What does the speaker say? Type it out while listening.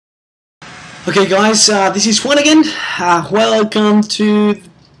Okay guys, this is Juan again. Welcome to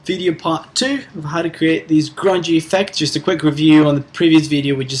video part 2 of how to create these grungy effects. Just a quick review on the previous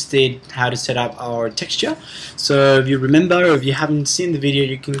video we just did how to set up our texture. So if you remember, or if you haven't seen the video,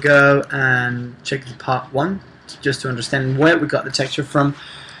 you can go and check the part 1 just to understand where we got the texture from.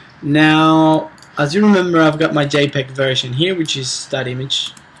 Now, as you remember, I've got my JPEG version here, which is that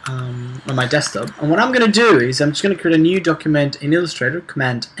image on my desktop, and what I'm going to do is I'm just going to create a new document in Illustrator,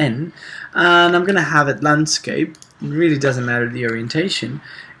 Command N, and I'm going to have it landscape. It really doesn't matter the orientation,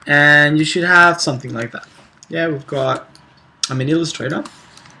 and you should have something like that. Yeah, I'm in Illustrator,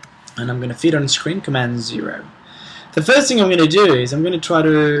 and I'm going to feed on screen, Command 0. The first thing I'm going to do is I'm going to try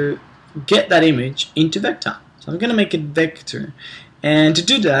to get that image into vector. So I'm going to make it vector, and to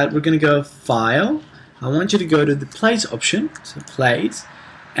do that we're going to go File. I want you to go to the Place option, so Place,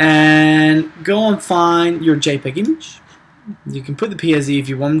 and go and find your JPEG image. You can put the PSD if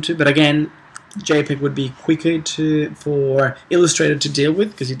you want to, but again, JPEG would be quicker for Illustrator to deal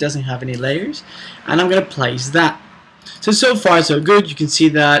with because it doesn't have any layers. And I'm going to place that. So far so good. You can see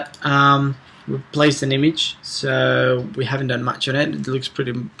that we've placed an image, so we haven't done much on it. It looks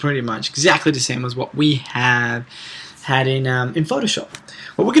pretty much exactly the same as what we have had in Photoshop.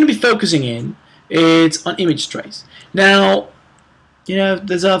 What we're going to be focusing in is on image trace. Now, you know,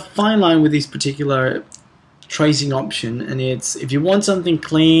 there's a fine line with this particular tracing option, and it's if you want something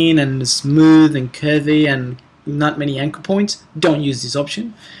clean and smooth and curvy and not many anchor points, don't use this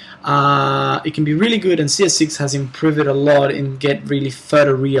option. It can be really good, and CS6 has improved it a lot and get really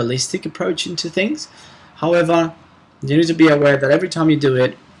photorealistic approach into things. However, you need to be aware that every time you do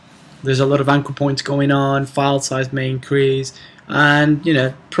it, there's a lot of anchor points going on, file size may increase, and you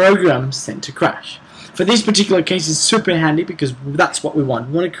know, programs tend to crash. For this particular case, it's super handy because that's what we want.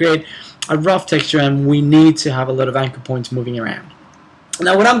 We want to create a rough texture, and we need to have a lot of anchor points moving around.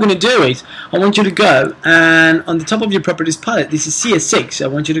 Now what I'm going to do is I want you to go and on the top of your properties palette, this is CS6, I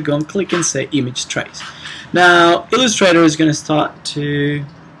want you to go and click and say image trace. Now Illustrator is going to start to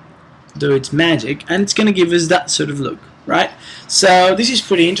do its magic, and it's going to give us that sort of look, right? So this is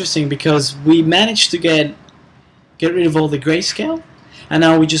pretty interesting because we managed to get rid of all the grayscale, and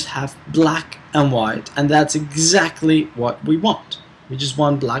now we just have black and white, and that's exactly what we want. We just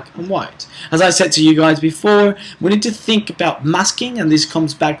want black and white. As I said to you guys before, we need to think about masking, and this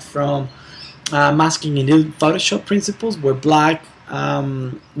comes back from masking in Photoshop principles, where black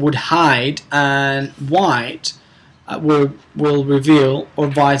would hide and white will reveal, or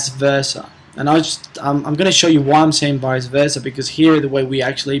vice versa. And I'm going to show you why I'm saying vice versa, because here the way we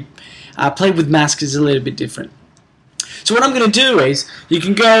actually play with masks is a little bit different. So what I'm going to do is, you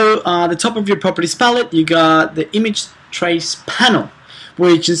can go the top of your properties palette, you got the image trace panel,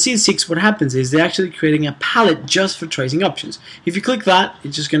 which in CS6 what happens is they're actually creating a palette just for tracing options. If you click that,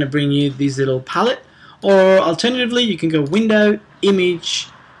 it's just going to bring you this little palette, or alternatively you can go Window, Image,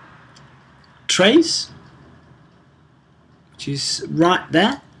 Trace, which is right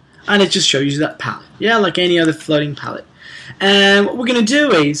there, and it just shows you that palette. Yeah, like any other floating palette. And what we're going to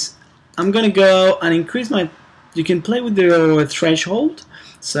do is, I'm going to go and increase my, you can play with the threshold,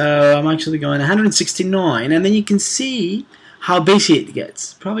 so I'm actually going 169, and then you can see how busy it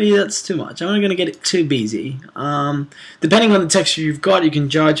gets. Probably that's too much. I'm not going to get it too busy. Depending on the texture you've got, you can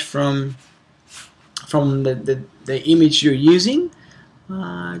judge from the image you're using.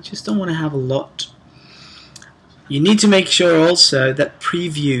 I just don't want to have a lot. You need to make sure also that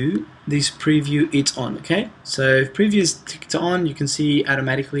this preview it's on, okay? So if preview is ticked on, you can see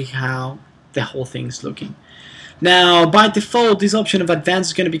automatically how the whole thing is looking. Now, by default, this option of advanced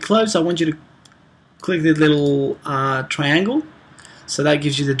is going to be closed. I want you to click the little triangle. So that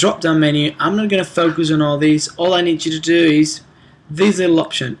gives you the drop-down menu. I'm not going to focus on all these. All I need you to do is this little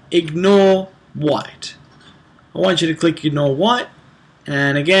option, ignore white. I want you to click ignore white.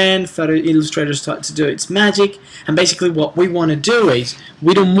 And again, Illustrator starts to do its magic. And basically what we want to do is,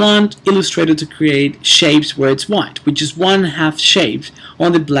 we don't want Illustrator to create shapes where it's white. We just want to have shapes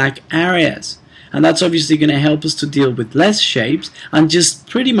on the black areas. And that's obviously going to help us to deal with less shapes and just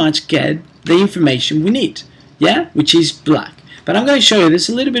pretty much get the information we need, yeah, which is black. But I'm going to show you there's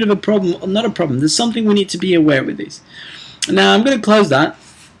a little bit of a problem, not a problem, there's something we need to be aware with this. Now I'm going to close that,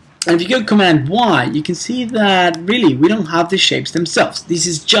 and if you go Command Y, you can see that really we don't have the shapes themselves. This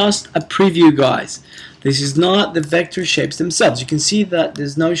is just a preview, guys. This is not the vector shapes themselves. You can see that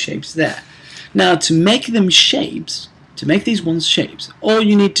there's no shapes there. Now to make them shapes, to make these ones shapes, all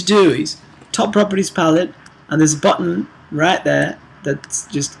you need to do is top properties palette, and there's a button right there that's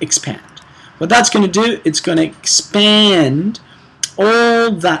just expand. What that's going to do, it's going to expand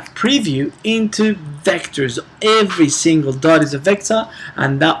all that preview into vectors. Every single dot is a vector,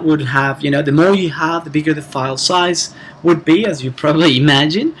 and that would have, the more you have, the bigger the file size would be, as you probably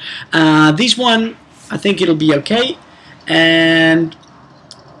imagine. This one, I think it'll be okay. And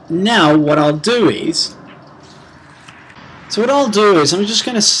now what I'll do is, I'm just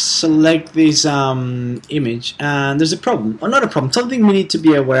going to select this image, and there's a problem, or not a problem, something we need to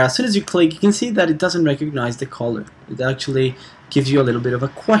be aware. As soon as you click, you can see that it doesn't recognize the color. It actually gives you a little bit of a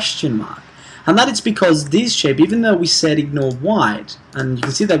question mark. And that is because this shape, even though we said ignore white, and you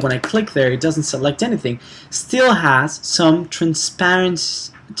can see that when I click there, it doesn't select anything, still has some transparent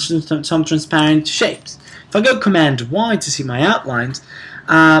shapes. If I go Command Y to see my outlines,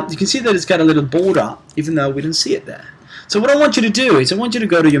 you can see that it's got a little border, even though we don't see it there. So what I want you to do is I want you to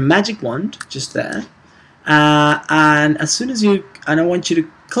go to your magic wand, just there, and as soon as I want you to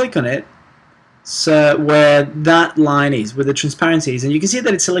click on it, so where that line is, where the transparency is, and you can see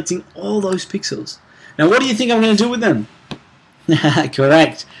that it's selecting all those pixels. Now what do you think I'm going to do with them?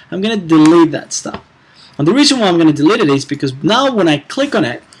 Correct, I'm going to delete that stuff. And the reason why I'm going to delete it is because now when I click on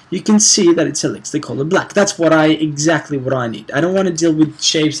it, you can see that it selects the color black. That's exactly what I need. I don't want to deal with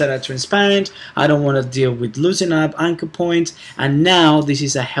shapes that are transparent. I don't want to deal with loosen up, anchor points, and now this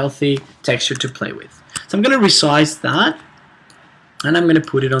is a healthy texture to play with. So I'm going to resize that, and I'm going to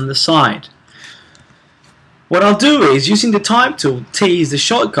put it on the side. What I'll do is, using the type tool, T is the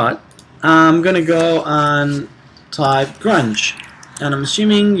shortcut, I'm going to go and type grunge. And I'm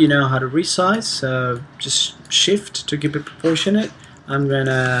assuming you know how to resize, so just shift to keep it proportionate. I'm going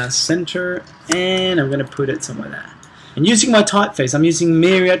to center, and I'm going to put it somewhere there. And using my typeface, I'm using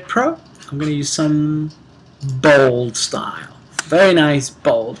Myriad Pro. I'm going to use some bold style. Very nice,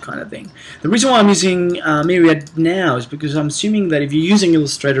 bold kind of thing. The reason why I'm using Myriad now is because I'm assuming that if you're using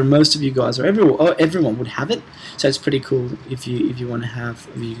Illustrator, most of you guys, or everyone would have it. So it's pretty cool if you want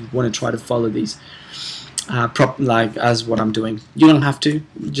to try to follow these like as what I'm doing. You don't have to.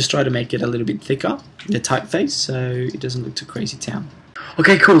 Just try to make it a little bit thicker, the typeface, so it doesn't look too crazy town.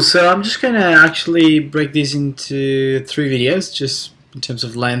 Okay, cool. So I'm just gonna actually break this into 3 videos, just in terms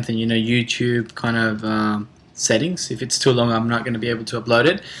of length and YouTube kind of settings. If it's too long, I'm not going to be able to upload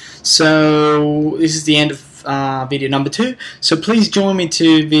it. So this is the end of video number 2. So please join me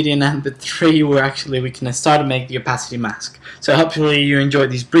to video number 3, where actually we can start to make the opacity mask. So hopefully you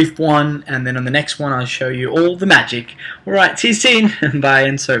enjoyed this brief one, and then on the next one I'll show you all the magic. Alright, see you soon. Bye,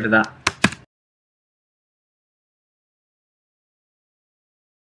 and sorry for that.